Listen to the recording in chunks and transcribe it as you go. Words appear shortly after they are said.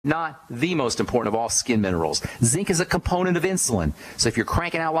not the most important of all skin minerals. Zinc is a component of insulin. So if you're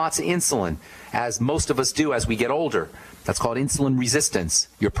cranking out lots of insulin, as most of us do as we get older, that's called insulin resistance,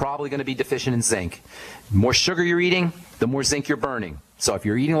 you're probably going to be deficient in zinc. The more sugar you're eating, the more zinc you're burning. So if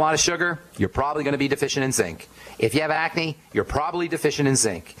you're eating a lot of sugar, you're probably going to be deficient in zinc. If you have acne, you're probably deficient in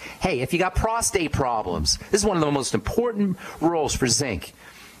zinc. Hey, if you got prostate problems, this is one of the most important roles for zinc.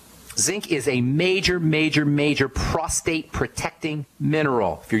 Zinc is a major, major, major prostate protecting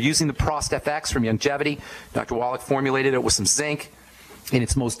mineral. If you're using the Prost FX from Longevity, Dr. Wallach formulated it with some zinc in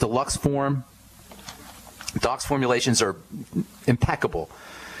its most deluxe form. Doc's formulations are impeccable.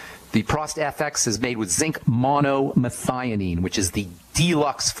 The Prost FX is made with zinc monomethionine, which is the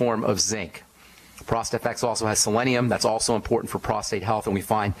deluxe form of zinc. Prost FX also has selenium. That's also important for prostate health, and we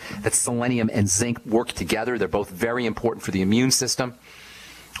find that selenium and zinc work together. They're both very important for the immune system.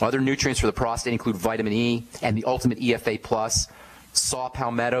 Other nutrients for the prostate include vitamin E and the ultimate EFA+, saw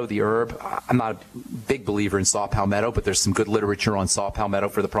palmetto, the herb. I'm not a big believer in saw palmetto, but there's some good literature on saw palmetto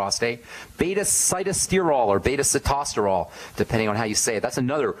for the prostate. Beta-sitosterol or beta-sitosterol, depending on how you say it. That's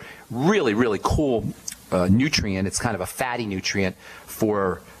another really, really cool nutrient. It's kind of a fatty nutrient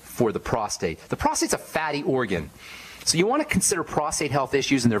for the prostate. The prostate's a fatty organ. So you want to consider prostate health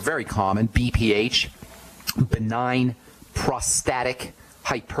issues, and they're very common. BPH, benign prostatic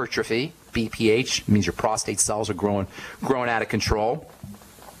hypertrophy. BPH means your prostate cells are growing out of control.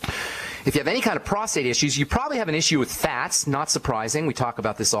 If you have any kind of prostate issues, you probably have an issue with fats, not surprising. We talk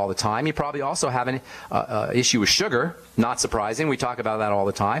about this all the time. You probably also have an issue with sugar, not surprising. We talk about that all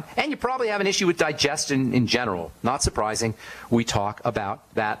the time. And you probably have an issue with digestion in general, not surprising. We talk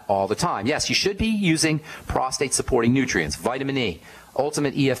about that all the time. Yes, you should be using prostate-supporting nutrients, vitamin E,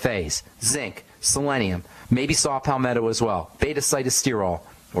 ultimate EFAs, zinc, selenium, maybe saw palmetto as well, beta-sitosterol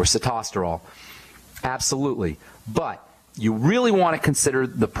or sitosterol. Absolutely. But you really want to consider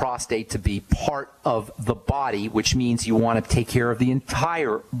the prostate to be part of the body, which means you want to take care of the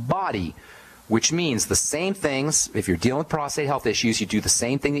entire body, which means the same things. If you're dealing with prostate health issues, you do the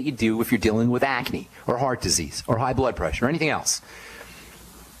same thing that you do if you're dealing with acne or heart disease or high blood pressure or anything else.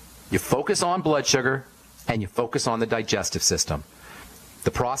 You focus on blood sugar and you focus on the digestive system. The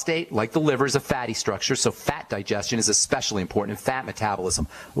prostate, like the liver, is a fatty structure, so fat digestion is especially important in fat metabolism.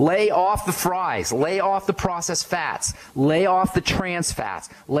 Lay off the fries. Lay off the processed fats. Lay off the trans fats.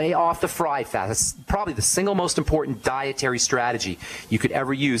 Lay off the fried fats. That's probably the single most important dietary strategy you could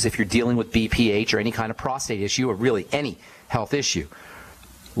ever use if you're dealing with BPH or any kind of prostate issue or really any health issue.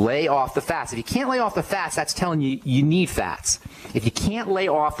 Lay off the fats. If you can't lay off the fats, that's telling you you need fats. If you can't lay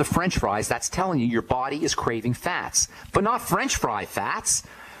off the French fries, that's telling you your body is craving fats. But not French fry fats.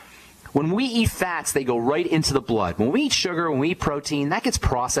 When we eat fats, they go right into the blood. When we eat sugar, when we eat protein, that gets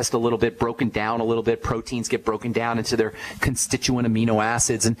processed a little bit, broken down a little bit. Proteins get broken down into their constituent amino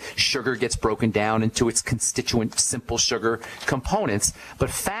acids, and sugar gets broken down into its constituent simple sugar components. But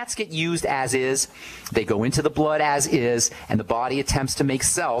fats get used as is. They go into the blood as is, and the body attempts to make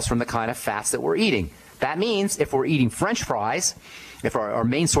cells from the kind of fats that we're eating. That means if we're eating French fries, if our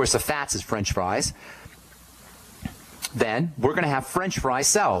main source of fats is French fries, then we're going to have French fry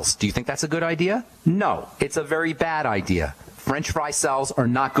cells. Do you think that's a good idea? No, it's a very bad idea. French fry cells are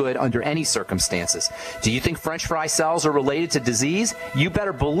not good under any circumstances. Do you think French fry cells are related to disease? You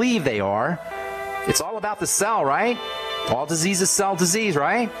better believe they are. It's all about the cell, right? All disease is cell disease,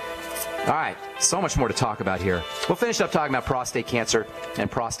 right? All right, so much more to talk about here. We'll finish up talking about prostate cancer and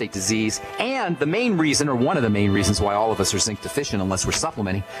prostate disease and the main reason, or one of the main reasons, why all of us are zinc deficient unless we're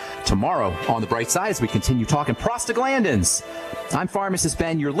supplementing tomorrow on The Bright Side as we continue talking prostaglandins. I'm Pharmacist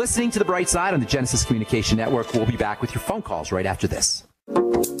Ben. You're listening to The Bright Side on the Genesis Communication Network. We'll be back with your phone calls right after this.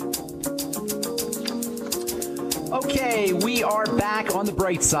 Okay, we are back on The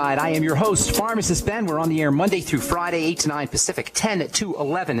Bright Side. I am your host, Pharmacist Ben. We're on the air Monday through Friday, 8 to 9 Pacific, 10 to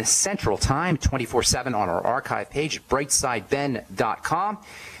 11 Central Time, 24/7 on our archive page at brightsideben.com.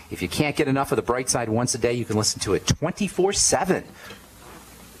 If you can't get enough of The Bright Side once a day, you can listen to it 24/7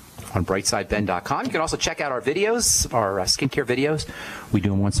 on brightsideben.com. You can also check out our videos, our skincare videos. We do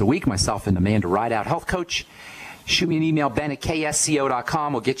them once a week, myself and Amanda Rideout, health coach. Shoot me an email,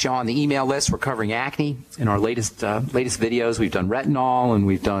 ben@ksco.com. We'll get you on the email list. We're covering acne in our latest videos. We've done retinol, and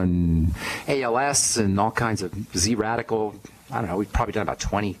we've done ALS and all kinds of Z-radical. I don't know. We've probably done about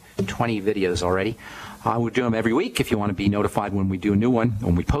 20 videos already. We do them every week. If you want to be notified when we do a new one,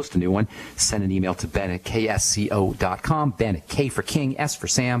 when we post a new one, send an email to ben@ksco.com. Ben at K for King, S for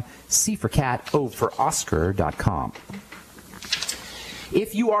Sam, C for Cat, O for Oscar.com.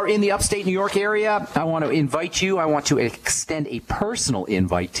 If you are in the upstate New York area, I want to extend a personal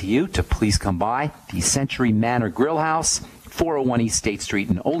invite to you to please come by the Century Manor Grill House, 401 East State Street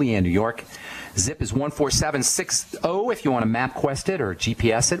in Olean, New York. Zip is 14760 if you want to map quest it or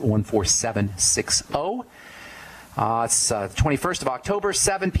GPS it, 14760. It's the 21st of October,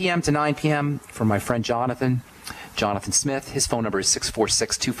 7 p.m. to 9 p.m. for my friend Jonathan Smith. His phone number is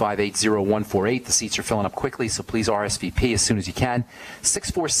 646-258-0148. The seats are filling up quickly, so please RSVP as soon as you can.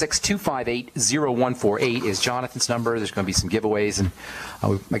 646-258-0148 is Jonathan's number. There's going to be some giveaways, and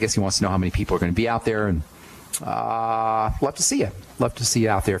I guess he wants to know how many people are going to be out there, and love to see you. Love to see you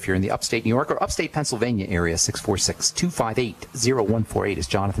out there if you're in the upstate New York or upstate Pennsylvania area. 646-258-0148 is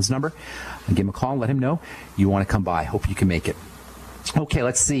Jonathan's number. And give him a call and let him know you want to come by. Hope you can make it. Okay,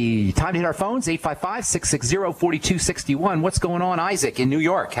 let's see. Time to hit our phones, 855-660-4261. What's going on, Isaac, in New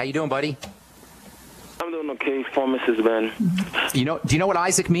York? How you doing, buddy? I'm doing okay, Mrs. Ben. Do you know what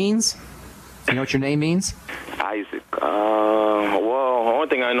Isaac means? Do you know what your name means? Isaac. Well, the only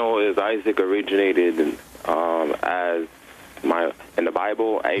thing I know is Isaac originated as in the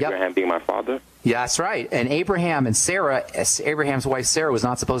Bible, Abraham being my father. Yeah, that's right. And Abraham and Sarah, Abraham's wife Sarah, was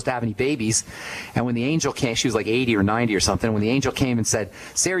not supposed to have any babies. And when the angel came, she was like 80 or 90 or something. When the angel came and said,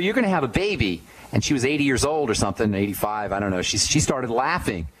 Sarah, you're going to have a baby. And she was 80 years old or something, 85, I don't know. She started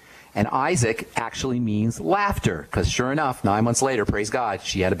laughing. And Isaac actually means laughter. Because sure enough, 9 months later, praise God,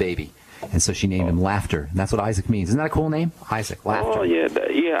 she had a baby. And so she named him Laughter. And that's what Isaac means. Isn't that a cool name? Isaac, Laughter. Oh, yeah.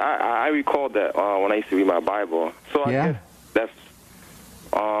 I recalled that when I used to read my Bible. So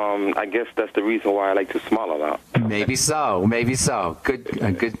I guess that's the reason why I like to smile a lot. Maybe so. Good.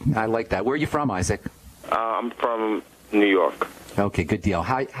 I like that. Where are you from, Isaac? I'm from New York. Okay, good deal.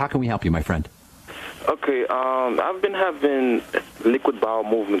 How can we help you, my friend? Okay, I've been having liquid bowel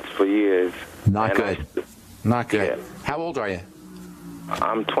movements for years. Not good. Yeah. How old are you?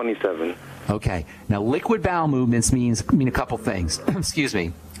 I'm 27. Okay. Now, liquid bowel movements mean a couple things. Excuse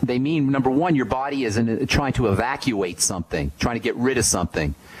me. They mean, number one, your body is trying to evacuate something, trying to get rid of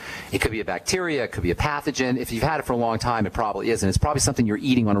something. It could be a bacteria, it could be a pathogen. If you've had it for a long time, it probably isn't. It's probably something you're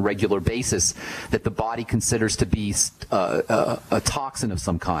eating on a regular basis that the body considers to be a toxin of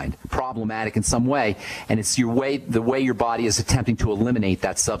some kind, problematic in some way, and it's the way your body is attempting to eliminate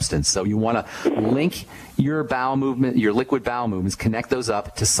that substance. So you want to link your bowel movement, your liquid bowel movements, connect those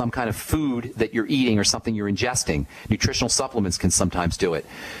up to some kind of food that you're eating or something you're ingesting. Nutritional supplements can sometimes do it.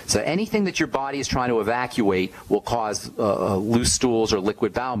 So anything that your body is trying to evacuate will cause loose stools or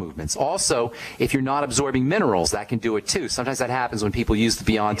liquid bowel movements. Also, if you're not absorbing minerals, that can do it too. Sometimes that happens when people use the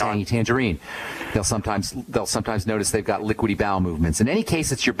Beyond Tangy Tangerine. They'll sometimes notice they've got liquidy bowel movements. In any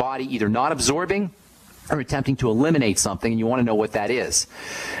case, it's your body either not absorbing or attempting to eliminate something, and you want to know what that is.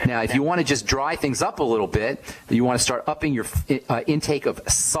 Now, if you want to just dry things up a little bit, you want to start upping your intake of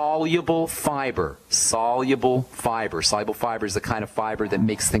soluble fiber. Soluble fiber. Soluble fiber is the kind of fiber that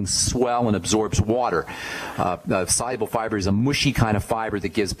makes things swell and absorbs water. Soluble fiber is a mushy kind of fiber that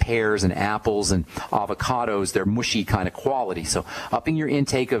gives pears and apples and avocados their mushy kind of quality. So upping your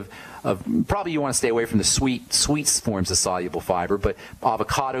intake of probably you want to stay away from the sweet forms of soluble fiber, but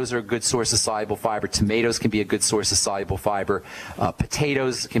avocados are a good source of soluble fiber. Tomatoes can be a good source of soluble fiber.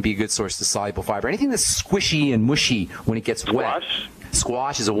 Potatoes can be a good source of soluble fiber. Anything that's squishy and mushy when it gets wet.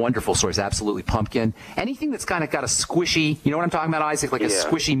 Squash is a wonderful source, absolutely. Pumpkin. Anything that's kind of got a squishy, you know what I'm talking about, Isaac? Like a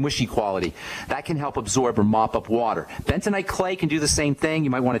squishy, mushy quality. That can help absorb or mop up water. Bentonite clay can do the same thing. You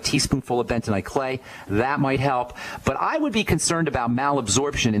might want a teaspoonful of bentonite clay. That might help. But I would be concerned about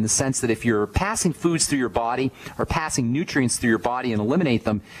malabsorption in the sense that if you're passing foods through your body or passing nutrients through your body and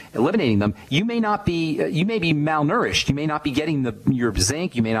eliminating them, you may be malnourished. You may not be getting your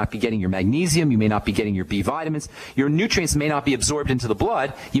zinc. You may not be getting your magnesium. You may not be getting your B vitamins. Your nutrients may not be absorbed into the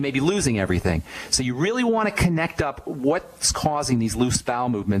blood. You may be losing everything. So you really want to connect up what's causing these loose bowel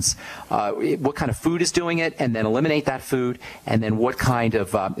movements, what kind of food is doing it, and then eliminate that food, and then what kind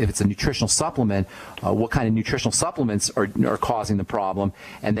of, if it's a nutritional supplement, what kind of nutritional supplements are causing the problem,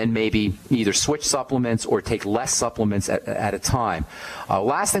 and then maybe either switch supplements or take less supplements at a time.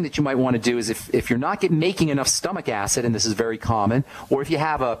 Last thing that you might want to do is if you're not making enough stomach acid, and this is very common, or if you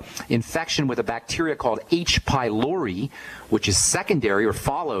have an infection with a bacteria called H. pylori, which is secondary or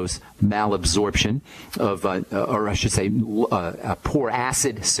follows malabsorption of, or I should say, poor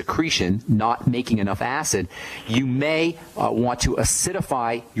acid secretion, not making enough acid, you may want to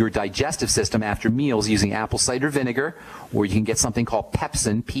acidify your digestive system after meals using apple cider vinegar, or you can get something called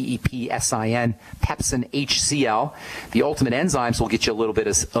pepsin, P-E-P-S-I-N, pepsin HCl. The ultimate enzymes will get you a little bit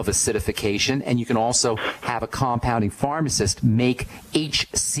of acidification, and you can also have a compounding pharmacist make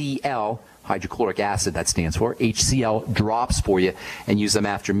HCl, hydrochloric acid, that stands for, HCl drops for you, and use them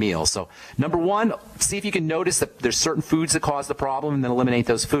after meals. So number one, see if you can notice that there's certain foods that cause the problem and then eliminate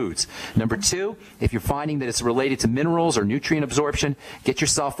those foods. Number two, if you're finding that it's related to minerals or nutrient absorption, get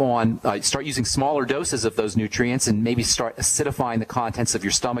yourself on, start using smaller doses of those nutrients and maybe start acidifying the contents of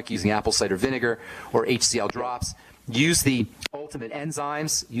your stomach using apple cider vinegar or HCl drops. Use the ultimate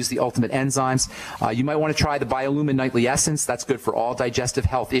enzymes. You might want to try the Biolumin Nightly Essence. That's good for all digestive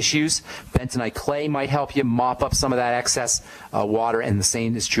health issues. Bentonite clay might help you mop up some of that excess water, and the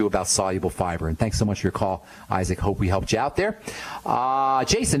same is true about soluble fiber. And thanks so much for your call, Isaac. Hope we helped you out there.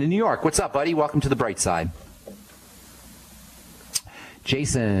 Jason in New York. What's up, buddy? Welcome to the bright side.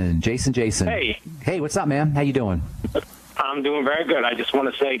 Jason. Hey. Hey, what's up, man? How you doing? I'm doing very good. I just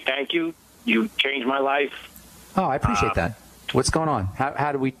want to say thank you. You changed my life. Oh, I appreciate that. What's going on?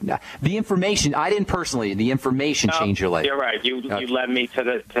 How do we? The information. I didn't personally. The information changed your life. You're right. You led me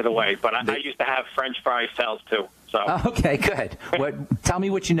to the way. But I used to have French fry sales too. So. Okay, good. Tell me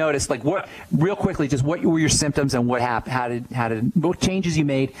what you noticed. Like what? Real quickly, just what were your symptoms and what happened? What changes you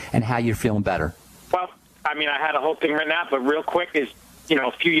made and how you're feeling better? Well, I mean, I had a whole thing written out, but real quick is,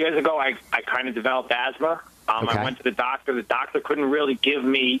 a few years ago, I kind of developed asthma. Okay. I went to the doctor. The doctor couldn't really give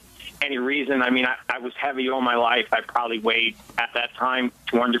me any reason. I mean, I was heavy all my life. I probably weighed, at that time,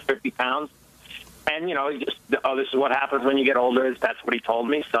 250 pounds. And, this is what happens when you get older. That's what he told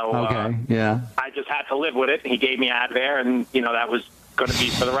me. So okay, yeah. I just had to live with it. He gave me Advair, and, that was going to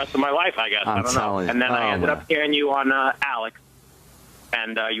be for the rest of my life, I guess. I don't know. And then I ended up hearing you on Alex.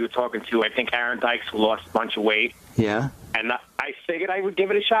 And you were talking to, I think, Aaron Dykes, who lost a bunch of weight. Yeah. And I figured I would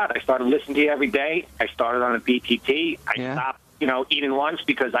give it a shot. I started listening to you every day. I started on a BTT. I stopped, eating lunch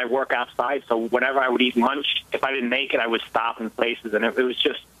because I work outside. So whenever I would eat lunch, if I didn't make it, I would stop in places. And it was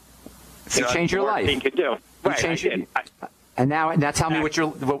just, you changed your life. Thing to do. Right, I did. And now tell me what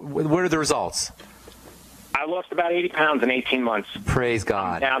are the results? I lost about 80 pounds in 18 months. Praise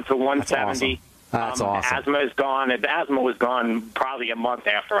God. I'm down to 170. That's awesome. Asthma is gone. And asthma was gone probably a month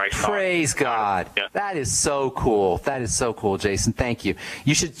after I started. Praise God. Yeah. That is so cool. That is so cool, Jason. Thank you.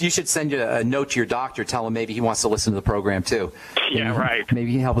 You should send a note to your doctor. Tell him maybe he wants to listen to the program too. Yeah, right.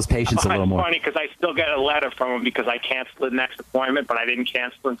 Maybe he can help his patients a little more. It's funny because I still get a letter from him because I canceled the next appointment, but I didn't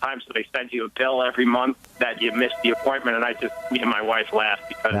cancel in time, so they send you a bill every month that you missed the appointment, and me and my wife laughed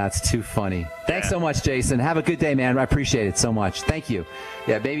because that's too funny. Thanks so much, Jason. Have a good day, man. I appreciate it so much. Thank you.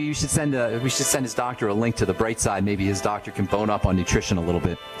 Yeah, maybe we should send his doctor a link to the bright side. Maybe his doctor can bone up on nutrition a little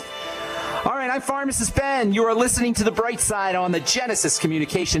bit. All right, I'm Pharmacist Ben. You are listening to The Bright Side on the Genesis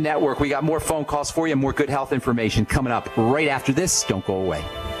Communication Network. We got more phone calls for you, more good health information coming up right after this. Don't go away.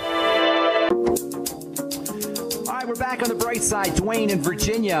 All right, we're back on The Bright Side. Dwayne in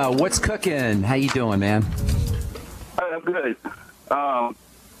Virginia. What's cooking? How you doing, man? I'm good.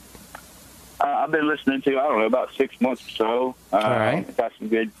 I've been listening to, about 6 months or so. All right. Got some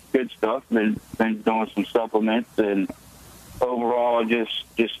good stuff. Been doing some supplements, and overall, just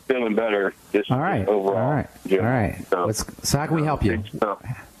feeling better. All right. Overall. All right. So how can we help you?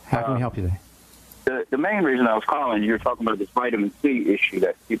 How can we help you today? The main reason I was calling, you're talking about this vitamin C issue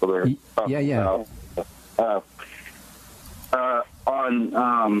that people are talking about.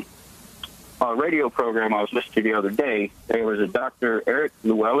 On a radio program I was listening to the other day, there was a Dr. Eric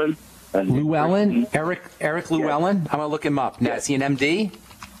Llewellyn. Eric Llewellyn? I'm going to look him up. Now, is he an MD?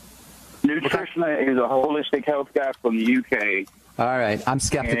 Nutritionist. He's a holistic health guy from the UK. All right. I'm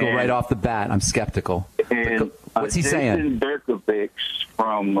skeptical right off the bat. I'm skeptical. And what's he saying? Dirkovich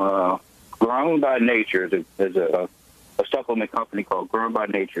from Grown by Nature. There's a supplement company called Grown by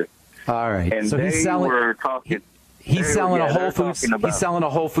Nature. All right. And so he's selling. He's selling a Whole Foods. He's selling a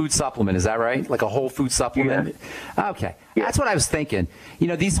Whole Food supplement. Is that right? Like a Whole Food supplement? Yeah. Okay. Yeah. That's what I was thinking.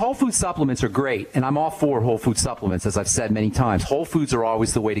 These Whole Food supplements are great, and I'm all for Whole Food supplements, as I've said many times. Whole Foods are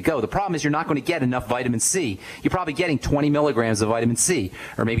always the way to go. The problem is you're not going to get enough vitamin C. You're probably getting 20 milligrams of vitamin C,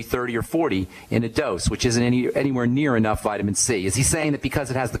 or maybe 30 or 40 in a dose, which isn't anywhere near enough vitamin C. Is he saying that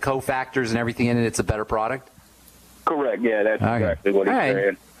because it has the cofactors and everything in it, it's a better product? Correct. Yeah, that's exactly what he's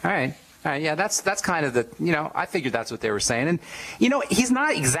saying. All right. Yeah, that's kind of I figured that's what they were saying. And, he's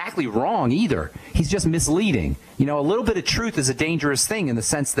not exactly wrong either. He's just misleading. A little bit of truth is a dangerous thing in the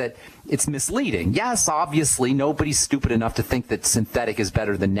sense that it's misleading. Yes, obviously, nobody's stupid enough to think that synthetic is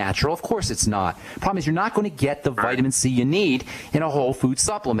better than natural. Of course it's not. Problem is you're not going to get the vitamin C you need in a whole food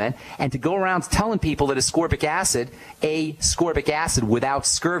supplement. And to go around telling people that ascorbic acid without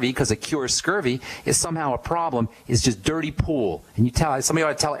scurvy, because it cures scurvy, is somehow a problem, is just dirty pool. And somebody ought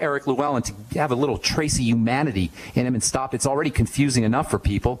to tell Eric Llewellyn well and to have a little tracy humanity in them and stop. It's already confusing enough for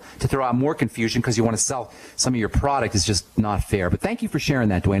people. To throw out more confusion because you want to sell some of your product is just not fair. But thank you for sharing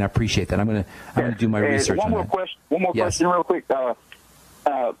that, Dwayne. I appreciate that. I'm going to do my research on that. One more question real quick.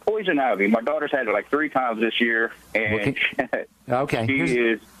 Poison ivy. My daughter's had it like 3 times this year, and okay. She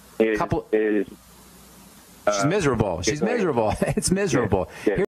is She's miserable. She's miserable. It's miserable. Yeah.